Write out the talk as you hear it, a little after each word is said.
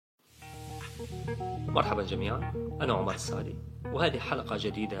مرحبا جميعا، أنا عمر السعدي، وهذه حلقة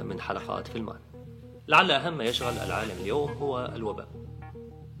جديدة من حلقات فيلمان. لعل أهم ما يشغل العالم اليوم هو الوباء،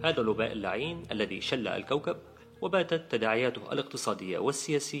 هذا الوباء اللعين الذي شل الكوكب، وباتت تداعياته الاقتصادية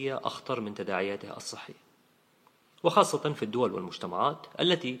والسياسية أخطر من تداعياته الصحية، وخاصة في الدول والمجتمعات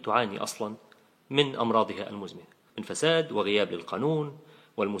التي تعاني أصلا من أمراضها المزمنة، من فساد وغياب للقانون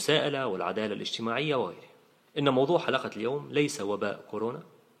والمساءلة والعدالة الاجتماعية وغيره. إن موضوع حلقة اليوم ليس وباء كورونا،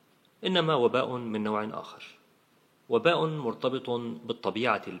 إنما وباء من نوع آخر، وباء مرتبط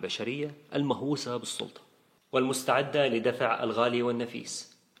بالطبيعة البشرية المهووسة بالسلطة والمستعدة لدفع الغالي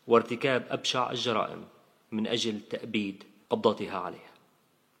والنفيس وارتكاب أبشع الجرائم من أجل تأبيد قبضتها عليها.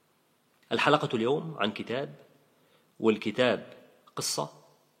 الحلقة اليوم عن كتاب، والكتاب قصة،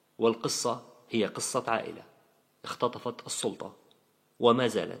 والقصة هي قصة عائلة اختطفت السلطة وما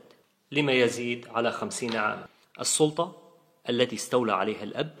زالت لما يزيد على 50 عاما. السلطة التي استولى عليها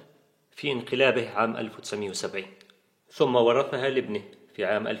الأب في انقلابه عام 1970 ثم ورثها لابنه في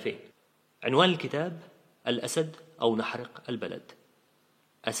عام 2000. عنوان الكتاب: الأسد أو نحرق البلد.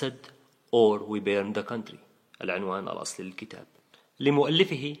 أسد or we burn the country، العنوان الأصلي للكتاب.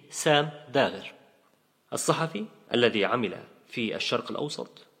 لمؤلفه سام داغر، الصحفي الذي عمل في الشرق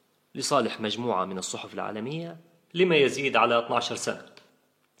الأوسط لصالح مجموعة من الصحف العالمية لما يزيد على 12 سنة،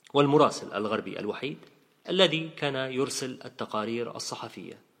 والمراسل الغربي الوحيد الذي كان يرسل التقارير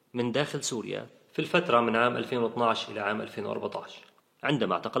الصحفية من داخل سوريا في الفترة من عام 2012 إلى عام 2014،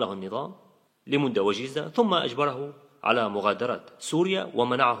 عندما اعتقله النظام لمدة وجيزة ثم أجبره على مغادرة سوريا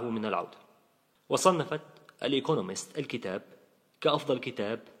ومنعه من العودة. وصنفت الإيكونومست الكتاب كأفضل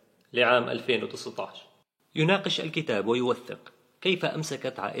كتاب لعام 2019. يناقش الكتاب ويوثق كيف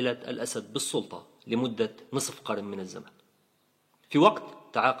أمسكت عائلة الأسد بالسلطة لمدة نصف قرن من الزمن، في وقت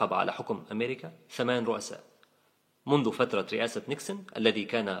تعاقب على حكم أمريكا 8 رؤساء منذ فترة رئاسة نيكسون الذي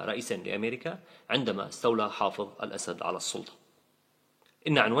كان رئيسا لأمريكا عندما استولى حافظ الأسد على السلطة.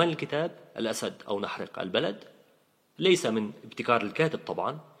 إن عنوان الكتاب الأسد أو نحرق البلد ليس من ابتكار الكاتب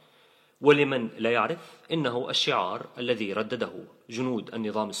طبعا، ولمن لا يعرف إنه الشعار الذي ردده جنود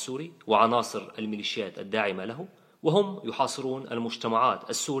النظام السوري وعناصر الميليشيات الداعمة له، وهم يحاصرون المجتمعات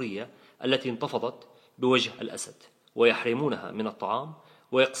السورية التي انتفضت بوجه الأسد ويحرمونها من الطعام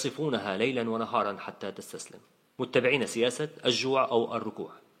ويقصفونها ليلا ونهارا حتى تستسلم، متبعين سياسة الجوع أو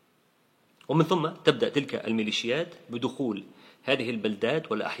الركوع. ومن ثم تبدأ تلك الميليشيات بدخول هذه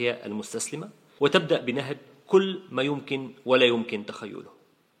البلدات والأحياء المستسلمة، وتبدأ بنهب كل ما يمكن ولا يمكن تخيله،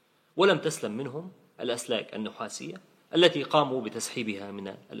 ولم تسلم منهم الأسلاك النحاسية التي قاموا بتسحيبها من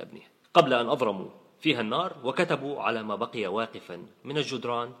الأبنية، قبل أن أضرموا فيها النار وكتبوا على ما بقي واقفا من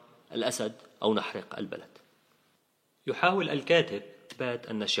الجدران: الأسد أو نحرق البلد. يحاول الكاتب إثبات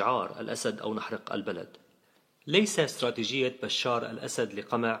أن شعار الأسد أو نحرق البلد ليس استراتيجية بشار الأسد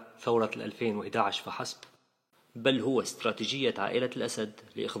لقمع ثورة 2011 فحسب، بل هو استراتيجية عائلة الأسد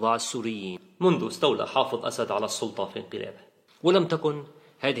لإخضاع السوريين منذ استولى حافظ أسد على السلطة في انقلابه. ولم تكن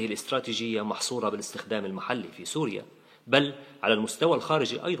هذه الاستراتيجية محصورة بالاستخدام المحلي في سوريا، بل على المستوى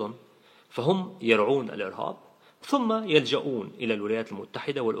الخارجي أيضا، فهم يرعون الإرهاب ثم يلجؤون إلى الولايات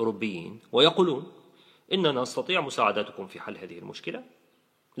المتحدة والأوروبيين ويقولون: إننا نستطيع مساعدتكم في حل هذه المشكلة،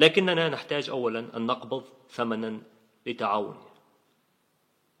 لكننا نحتاج أولا أن نقبض ثمنا لتعاوننا.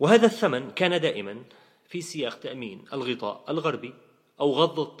 وهذا الثمن كان دائما في سياق تأمين الغطاء الغربي أو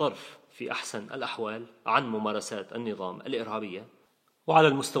غض الطرف في أحسن الأحوال عن ممارسات النظام الإرهابية، وعلى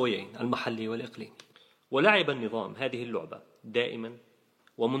المستويين المحلي والإقليمي. ولعب النظام هذه اللعبة دائما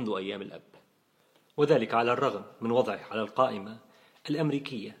ومنذ أيام الأب، وذلك على الرغم من وضعه على القائمة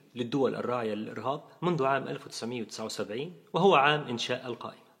الأمريكية للدول الراعية للإرهاب منذ عام 1979، وهو عام إنشاء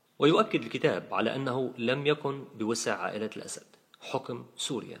القائمة. ويؤكد الكتاب على أنه لم يكن بوسع عائلة الأسد حكم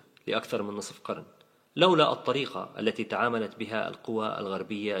سوريا لأكثر من نصف قرن لولا الطريقة التي تعاملت بها القوى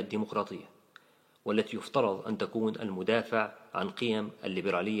الغربية الديمقراطية، والتي يفترض أن تكون المدافع عن قيم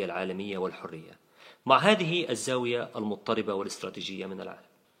الليبرالية العالمية والحرية، مع هذه الزاوية المضطربة والاستراتيجية من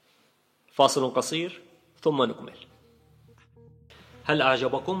العالم. فاصل قصير ثم نكمل. هل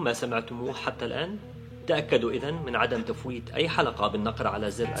أعجبكم ما سمعتموه حتى الآن؟ تأكدوا إذن من عدم تفويت أي حلقة بالنقر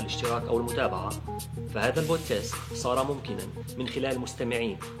على زر الاشتراك أو المتابعة، فهذا البودكاست صار ممكنا من خلال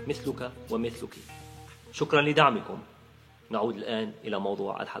مستمعين مثلك ومثلك. شكرا لدعمكم. نعود الآن إلى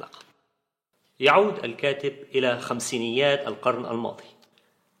موضوع الحلقة. يعود الكاتب إلى خمسينيات القرن الماضي،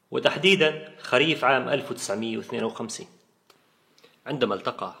 وتحديدا خريف عام 1952، عندما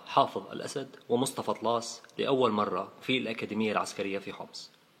التقى حافظ الأسد ومصطفى طلاس لأول مرة في الأكاديمية العسكرية في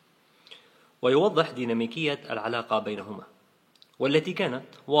حمص، ويوضح ديناميكية العلاقة بينهما، والتي كانت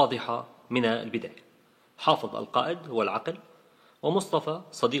واضحة من البداية. حافظ القائد والعقل، ومصطفى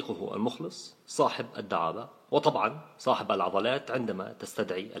صديقه المخلص صاحب الدعابة، وطبعا صاحب العضلات عندما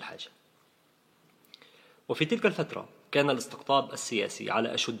تستدعي الحاجة. وفي تلك الفترة كان الاستقطاب السياسي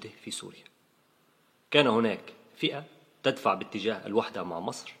على أشده في سوريا. كان هناك فئة تدفع باتجاه الوحدة مع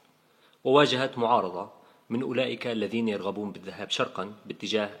مصر، وواجهت معارضة من أولئك الذين يرغبون بالذهاب شرقا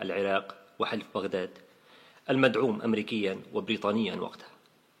باتجاه العراق وحلف بغداد المدعوم أمريكيا وبريطانيا وقتها.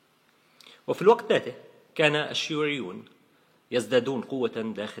 وفي الوقت ذاته كان الشيوعيون يزدادون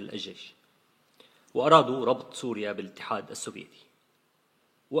قوة داخل الجيش، وأرادوا ربط سوريا بالاتحاد السوفيتي.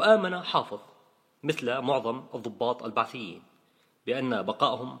 وآمن حافظ مثل معظم الضباط البعثيين بأن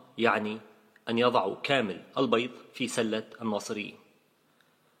بقائهم يعني أن يضعوا كامل البيض في سلة الناصريين،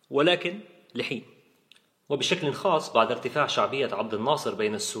 ولكن لحين، وبشكل خاص بعد ارتفاع شعبية عبد الناصر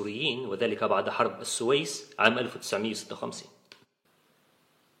بين السوريين، وذلك بعد حرب السويس عام 1956.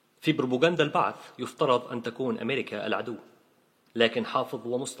 في بروباغندا البعث يفترض أن تكون أمريكا العدو، لكن حافظ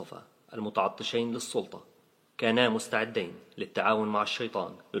ومصطفى المتعطشين للسلطة كانا مستعدين للتعاون مع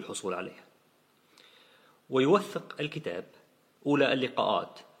الشيطان للحصول عليها. ويوثق الكتاب أولى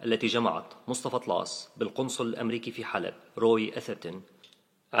اللقاءات التي جمعت مصطفى طلاس بالقنصل الأمريكي في حلب روي أثرتون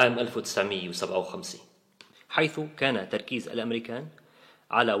عام 1957، حيث كان تركيز الأمريكان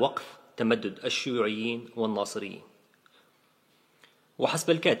على وقف تمدد الشيوعيين والناصريين. وحسب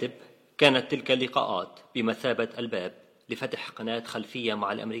الكاتب كانت تلك اللقاءات بمثابة الباب لفتح قناة خلفية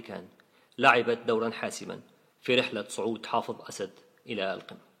مع الأمريكان لعبت دورا حاسما في رحلة صعود حافظ أسد إلى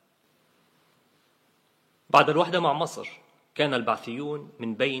القمة. بعد الوحدة مع مصر كان البعثيون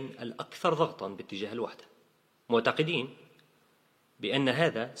من بين الأكثر ضغطا باتجاه الوحدة، معتقدين بأن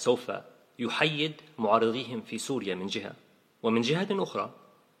هذا سوف يحيد معارضيهم في سوريا من جهة، ومن جهة أخرى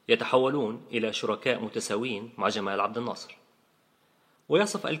يتحولون إلى شركاء متساويين مع جمال عبد الناصر.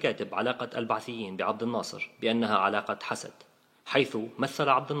 ويصف الكاتب علاقة البعثيين بعبد الناصر بأنها علاقة حسد، حيث مثل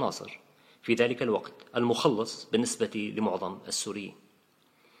عبد الناصر في ذلك الوقت المخلص بالنسبة لمعظم السوريين.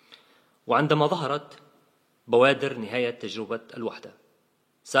 وعندما ظهرت بوادر نهاية تجربة الوحدة،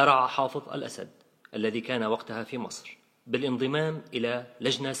 سارع حافظ الأسد الذي كان وقتها في مصر بالانضمام إلى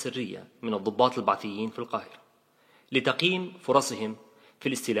لجنة سرية من الضباط البعثيين في القاهرة لتقييم فرصهم في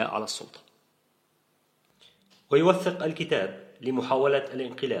الاستيلاء على السلطة. ويوثق الكتاب لمحاولة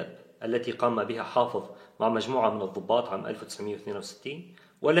الانقلاب التي قام بها حافظ مع مجموعة من الضباط عام 1962،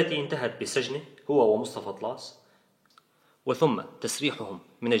 والتي انتهت بسجنه هو ومصطفى طلاس، وثم تسريحهم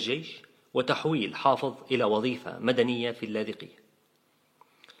من الجيش وتحويل حافظ إلى وظيفة مدنية في اللاذقية.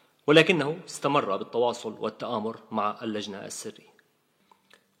 ولكنه استمر بالتواصل والتآمر مع اللجنة السرية.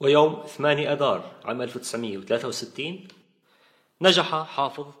 ويوم 8 آذار عام 1963 نجح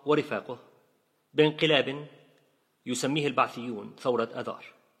حافظ ورفاقه بانقلاب يسميه البعثيون ثورة آذار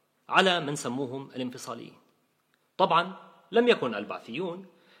على من سموهم الانفصاليين. طبعا لم يكن البعثيون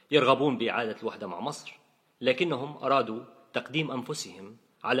يرغبون بإعادة الوحدة مع مصر، لكنهم أرادوا تقديم أنفسهم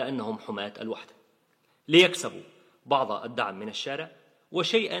على أنهم حماة الوحدة ليكسبوا بعض الدعم من الشارع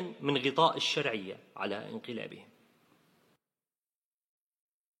وشيئا من غطاء الشرعية على انقلابهم.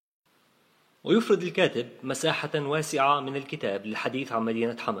 ويفرد الكاتب مساحة واسعة من الكتاب للحديث عن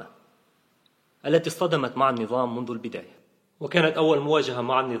مدينة حما التي اصطدمت مع النظام منذ البداية، وكانت أول مواجهة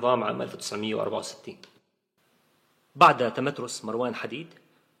مع النظام عام 1964 بعد تمترس مروان حديد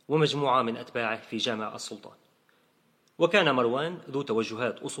ومجموعة من أتباعه في جامع السلطان. وكان مروان ذو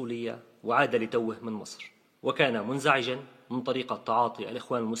توجهات أصولية وعاد لتوه من مصر، وكان منزعجا من طريقة تعاطي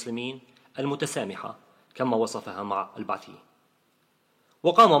الإخوان المسلمين المتسامحة كما وصفها مع البعثيين.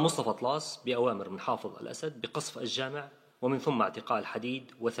 وقام مصطفى طلاس بأوامر من حافظ الأسد بقصف الجامع، ومن ثم اعتقال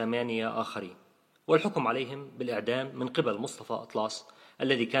حديد و8 آخرين والحكم عليهم بالإعدام من قبل مصطفى طلاس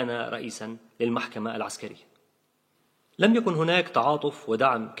الذي كان رئيسا للمحكمة العسكرية. لم يكن هناك تعاطف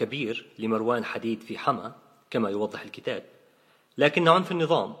ودعم كبير لمروان حديد في حما كما يوضح الكتاب، لكن عنف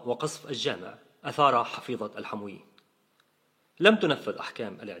النظام وقصف الجامع أثار حفيظة الحمويين. لم تنفذ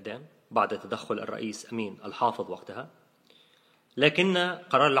أحكام الإعدام بعد تدخل الرئيس أمين الحافظ وقتها، لكن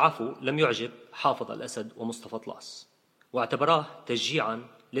قرار العفو لم يعجب حافظ الأسد ومصطفى طلاس، واعتبراه تشجيعا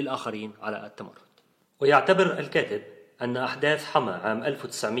للآخرين على التمرد. ويعتبر الكاتب أن أحداث حما عام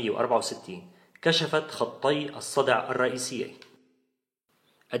 1964 كشفت خطي الصدع الرئيسيين: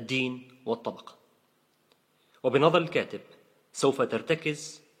 الدين والطبقة. وبنظر الكاتب سوف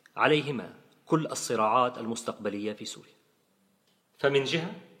ترتكز عليهما كل الصراعات المستقبلية في سوريا. فمن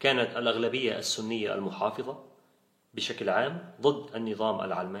جهة كانت الأغلبية السنية المحافظة بشكل عام ضد النظام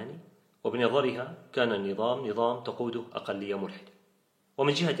العلماني، وبنظرها كان النظام نظام تقوده أقلية ملحدة.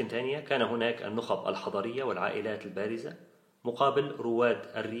 ومن جهة ثانية كان هناك النخب الحضرية والعائلات البارزة مقابل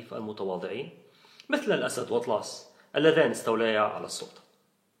رواد الريف المتواضعين مثل الأسد وطلاس اللذان استوليا على السلطة.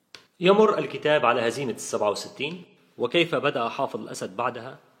 يمر الكتاب على هزيمة 67 وكيف بدأ حافظ الأسد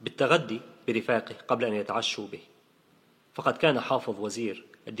بعدها بالتغدي برفاقه قبل أن يتعشوا به، فقد كان حافظ وزير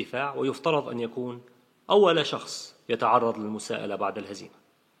الدفاع ويفترض أن يكون أول شخص يتعرض للمساءلة بعد الهزيمة،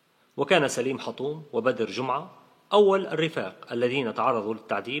 وكان سليم حطوم وبدر جمعة أول الرفاق الذين تعرضوا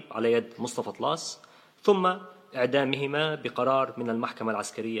للتعذيب على يد مصطفى طلاس، ثم إعدامهما بقرار من المحكمة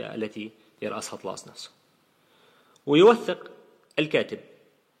العسكرية التي يرأسها طلاس نفسه. ويوثق الكاتب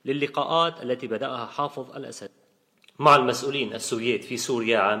للقاءات التي بدأها حافظ الأسد مع المسؤولين السوفييت في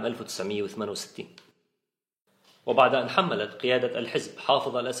سوريا عام 1968. وبعد أن حملت قيادة الحزب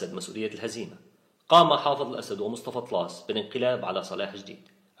حافظ الأسد مسؤولية الهزيمة، قام حافظ الأسد ومصطفى طلاس بالانقلاب على صلاح جديد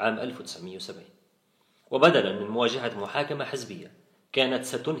عام 1970. وبدلا من مواجهة محاكمة حزبية كانت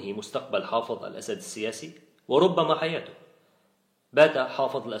ستنهي مستقبل حافظ الأسد السياسي وربما حياته، بات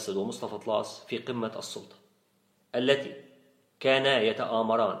حافظ الأسد ومصطفى طلاس في قمة السلطة التي كانا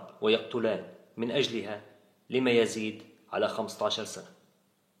يتآمران ويقتلان من أجلها لما يزيد على 15 سنة.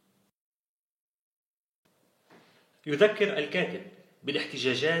 يذكر الكاتب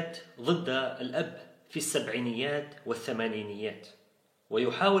بالاحتجاجات ضد الأب في السبعينيات والثمانينيات،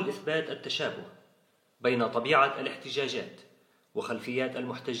 ويحاول إثبات التشابه بين طبيعة الاحتجاجات وخلفيات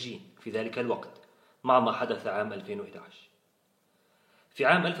المحتجين في ذلك الوقت مع ما حدث عام 2011. في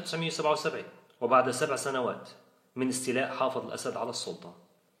عام 1977 وبعد 7 سنوات من استيلاء حافظ الأسد على السلطة،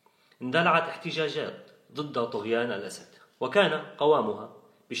 اندلعت احتجاجات ضد طغيان الأسد، وكان قوامها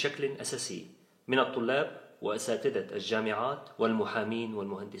بشكل أساسي من الطلاب وأساتذة الجامعات والمحامين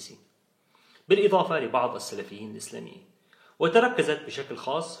والمهندسين، بالإضافة لبعض السلفيين الإسلاميين، وتركزت بشكل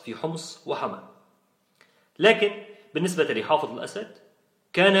خاص في حمص وحما. لكن بالنسبة لحافظ الأسد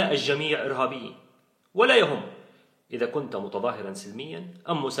كان الجميع إرهابيين، ولا يهم إذا كنت متظاهرا سلميا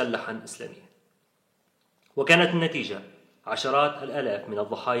أم مسلحا إسلاميا. وكانت النتيجة عشرات الآلاف من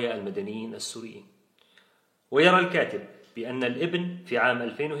الضحايا المدنيين السوريين. ويرى الكاتب بأن الابن في عام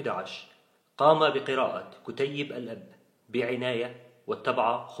 2011 قام بقراءة كتيب الأب بعناية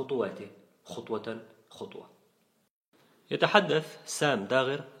واتبع خطواته خطوة خطوة. يتحدث سام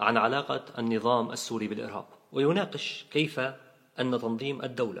داغر عن علاقة النظام السوري بالإرهاب، ويناقش كيف أن تنظيم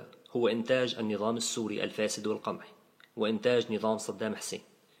الدولة هو إنتاج النظام السوري الفاسد والقمعي، وإنتاج نظام صدام حسين،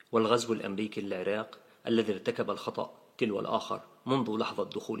 والغزو الأمريكي للعراق الذي ارتكب الخطأ تلو الآخر منذ لحظة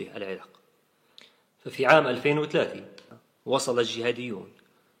دخوله العراق. ففي عام 2003 وصل الجهاديون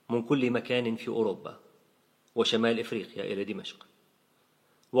من كل مكان في أوروبا وشمال إفريقيا إلى دمشق،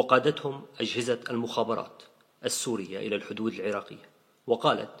 وقادتهم أجهزة المخابرات السورية إلى الحدود العراقية،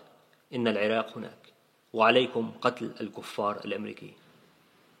 وقالت إن العراق هناك وعليكم قتل الكفار الأمريكيين.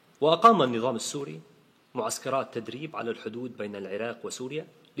 وأقام النظام السوري معسكرات تدريب على الحدود بين العراق وسوريا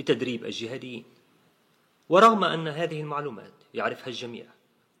لتدريب الجهاديين. ورغم أن هذه المعلومات يعرفها الجميع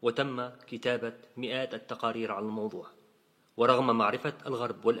وتم كتابة مئات التقارير عن الموضوع، ورغم معرفة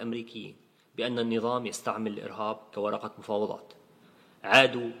الغرب والأمريكيين بأن النظام يستعمل الإرهاب كورقة مفاوضات،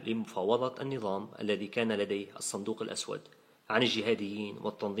 عادوا لمفاوضة النظام الذي كان لديه الصندوق الأسود عن الجهاديين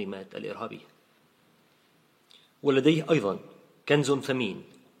والتنظيمات الإرهابية. ولديه أيضا كنز ثمين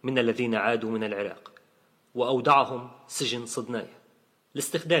من الذين عادوا من العراق، وأودعهم سجن صدنايا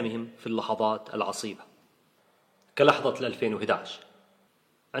لاستخدامهم في اللحظات العصيبة كلحظة 2011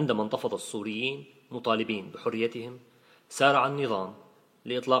 عندما انتفض السوريين مطالبين بحريتهم. سارع النظام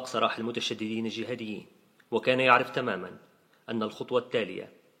لإطلاق سراح المتشددين الجهاديين، وكان يعرف تماما أن الخطوة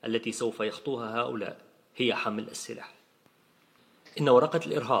التالية التي سوف يخطوها هؤلاء هي حمل السلاح. إن ورقة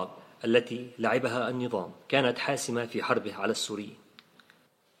الإرهاب التي لعبها النظام كانت حاسمة في حربه على السوريين.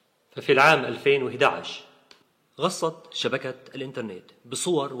 ففي العام 2011 غصت شبكة الإنترنت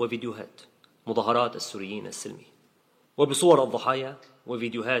بصور وفيديوهات مظاهرات السوريين السلميين، وبصور الضحايا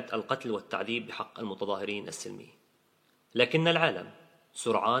وفيديوهات القتل والتعذيب بحق المتظاهرين السلميين. لكن العالم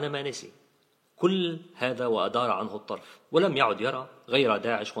سرعان ما نسي كل هذا وأدار عنه الطرف، ولم يعد يرى غير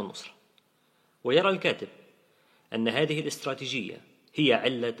داعش والنصرة. ويرى الكاتب أن هذه الاستراتيجية هي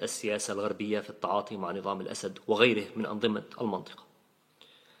علة السياسة الغربية في التعاطي مع نظام الأسد وغيره من أنظمة المنطقة،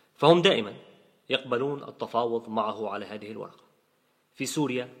 فهم دائما يقبلون التفاوض معه على هذه الورقة في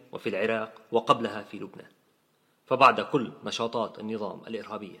سوريا وفي العراق وقبلها في لبنان. فبعد كل نشاطات النظام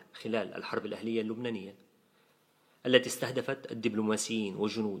الإرهابية خلال الحرب الأهلية اللبنانية التي استهدفت الدبلوماسيين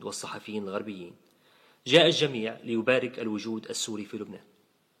والجنود والصحفيين الغربيين، جاء الجميع ليبارك الوجود السوري في لبنان.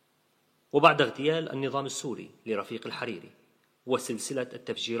 وبعد اغتيال النظام السوري لرفيق الحريري وسلسلة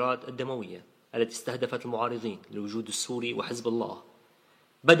التفجيرات الدموية التي استهدفت المعارضين للوجود السوري وحزب الله،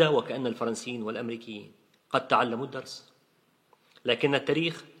 بدا وكأن الفرنسيين والأمريكيين قد تعلموا الدرس. لكن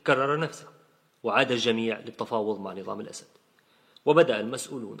التاريخ كرر نفسه، وعاد الجميع للتفاوض مع نظام الأسد. وبدأ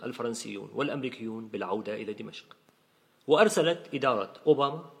المسؤولون الفرنسيون والأمريكيون بالعودة إلى دمشق، وأرسلت إدارة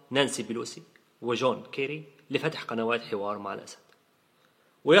أوباما نانسي بيلوسي وجون كيري لفتح قنوات حوار مع الأسد.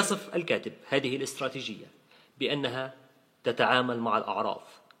 ويصف الكاتب هذه الاستراتيجية بأنها تتعامل مع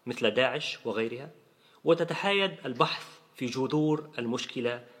الأعراف مثل داعش وغيرها، وتتحايد البحث في جذور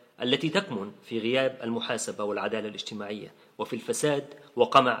المشكلة التي تكمن في غياب المحاسبة والعدالة الاجتماعية وفي الفساد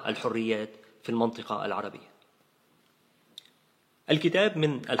وقمع الحريات في المنطقة العربية. الكتاب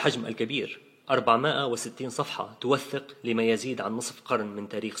من الحجم الكبير 460 صفحة توثق لما يزيد عن نصف قرن من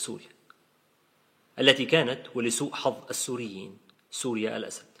تاريخ سوريا التي كانت ولسوء حظ السوريين سوريا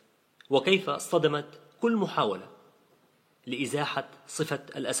الأسد، وكيف اصطدمت كل محاولة لإزاحة صفة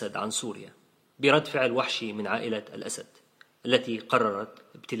الأسد عن سوريا برد فعل وحشي من عائلة الأسد التي قررت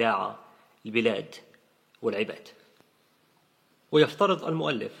ابتلاع البلاد والعباد. ويفترض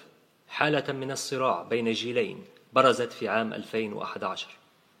المؤلف حالة من الصراع بين جيلين برزت في عام 2011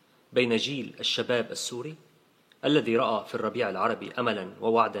 بين جيل الشباب السوري الذي رأى في الربيع العربي أملا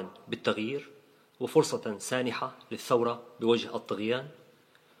ووعدا بالتغيير وفرصة سانحة للثورة بوجه الطغيان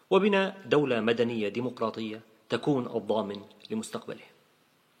وبناء دولة مدنية ديمقراطية تكون الضامن لمستقبله،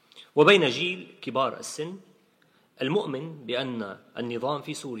 وبين جيل كبار السن المؤمن بأن النظام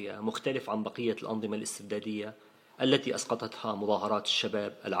في سوريا مختلف عن بقية الأنظمة الاستبدادية التي أسقطتها مظاهرات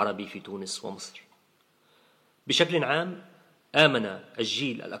الشباب العربي في تونس ومصر. بشكل عام آمن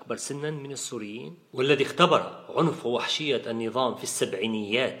الجيل الأكبر سنا من السوريين والذي اختبر عنف ووحشية النظام في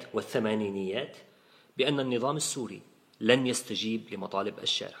السبعينيات والثمانينيات بأن النظام السوري لن يستجيب لمطالب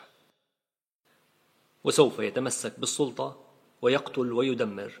الشارع، وسوف يتمسك بالسلطة ويقتل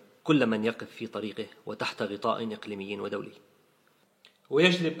ويدمر كل من يقف في طريقه وتحت غطاء إقليمي ودولي.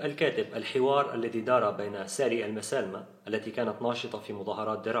 ويجلب الكاتب الحوار الذي دار بين ساري المسالمة التي كانت ناشطة في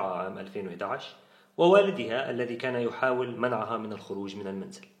مظاهرات درعا عام 2011 ووالدها الذي كان يحاول منعها من الخروج من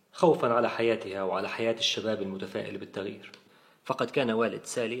المنزل خوفا على حياتها وعلى حياة الشباب المتفائل بالتغيير، فقد كان والد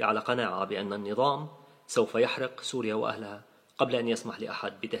سالي على قناعة بأن النظام سوف يحرق سوريا وأهلها قبل أن يسمح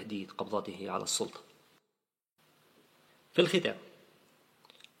لأحد بتهديد قبضته على السلطة. في الختام،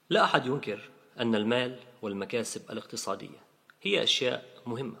 لا أحد ينكر أن المال والمكاسب الاقتصادية هي أشياء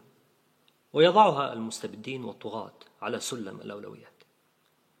مهمة ويضعها المستبدين والطغاة على سلم الأولويات،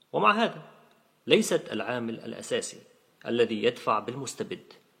 ومع هذا ليست العامل الأساسي الذي يدفع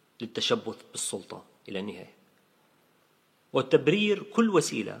بالمستبد للتشبث بالسلطة إلى النهاية والتبرير كل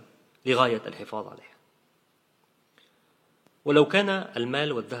وسيلة لغاية الحفاظ عليها. ولو كان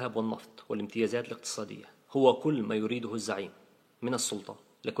المال والذهب والنفط والامتيازات الاقتصادية هو كل ما يريده الزعيم من السلطة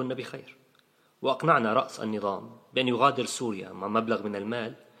لكنا بخير، وأقنعنا رأس النظام بأن يغادر سوريا مع مبلغ من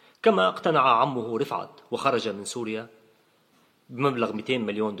المال كما اقتنع عمه رفعت وخرج من سوريا بمبلغ 200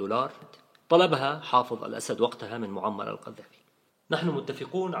 مليون دولار طلبها حافظ الأسد وقتها من معمر القذافي. نحن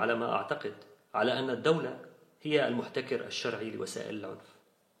متفقون على ما أعتقد على أن الدولة هي المحتكر الشرعي لوسائل العنف،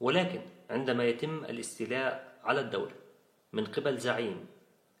 ولكن عندما يتم الاستيلاء على الدولة من قبل زعيم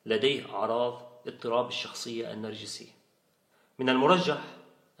لديه أعراض اضطراب الشخصية النرجسية من المرجح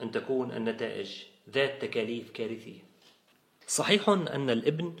أن تكون النتائج ذات تكاليف كارثية. صحيح أن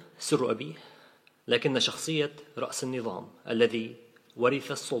الابن سر أبيه، لكن شخصية رأس النظام الذي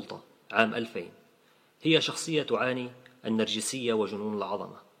ورث السلطة عام 2000 هي شخصية تعاني النرجسية وجنون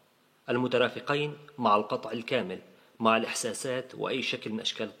العظمة المترافقين مع القطع الكامل مع الإحساسات وأي شكل من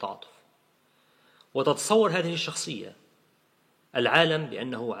أشكال التعاطف، وتتصور هذه الشخصية العالم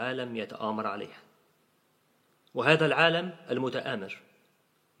بأنه عالم يتآمر عليها، وهذا العالم المتآمر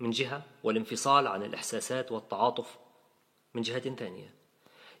من جهة والانفصال عن الإحساسات والتعاطف من جهة ثانية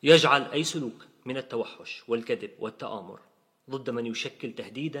يجعل أي سلوك من التوحش والكذب والتآمر ضد من يشكل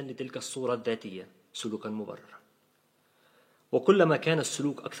تهديدا لتلك الصورة الذاتية سلوكا مبررا. وكلما كان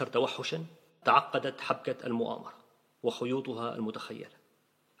السلوك أكثر توحشا تعقدت حبكة المؤامرة وخيوطها المتخيلة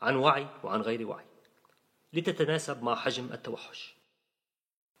عن وعي وعن غير وعي لتتناسب مع حجم التوحش.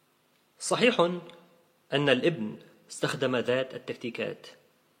 صحيح أن الابن استخدم ذات التكتيكات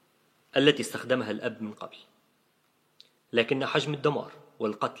التي استخدمها الأب من قبل، لكن حجم الدمار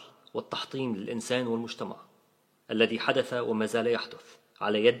والقتل والتحطيم للإنسان والمجتمع الذي حدث وما زال يحدث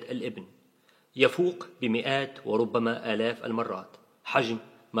على يد الابن يفوق بمئات وربما آلاف المرات حجم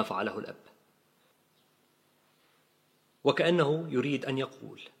ما فعله الأب. وكأنه يريد أن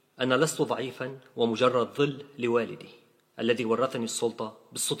يقول أنا لست ضعيفا ومجرد ظل لوالدي الذي ورثني السلطة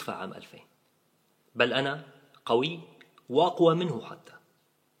بالصدفة عام 2000، بل أنا قوي وأقوى منه حتى،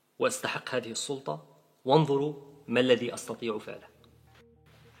 وأستحق هذه السلطة، وانظروا ما الذي أستطيع فعله.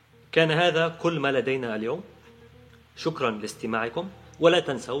 كان هذا كل ما لدينا اليوم، شكرا لاستماعكم، ولا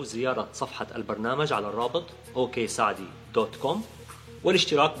تنسوا زيارة صفحة البرنامج على الرابط oksadi.com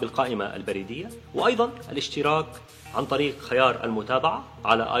والاشتراك بالقائمة البريدية، وأيضا الاشتراك عن طريق خيار المتابعة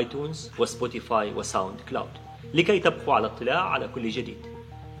على آيتونز وسبوتيفاي وساوند كلاود لكي تبقوا على اطلاع على كل جديد.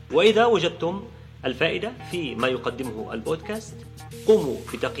 وإذا وجدتم الفائدة في ما يقدمه البودكاست قوموا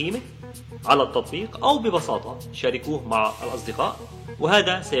بتقييمه على التطبيق أو ببساطة شاركوه مع الأصدقاء،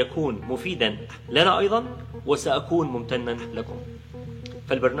 وهذا سيكون مفيدا لنا أيضا وسأكون ممتنا لكم.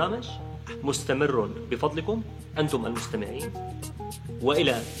 فالبرنامج مستمر بفضلكم أنتم المستمعين،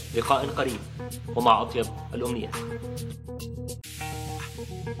 وإلى لقاء قريب ومع أطيب الأمنيات.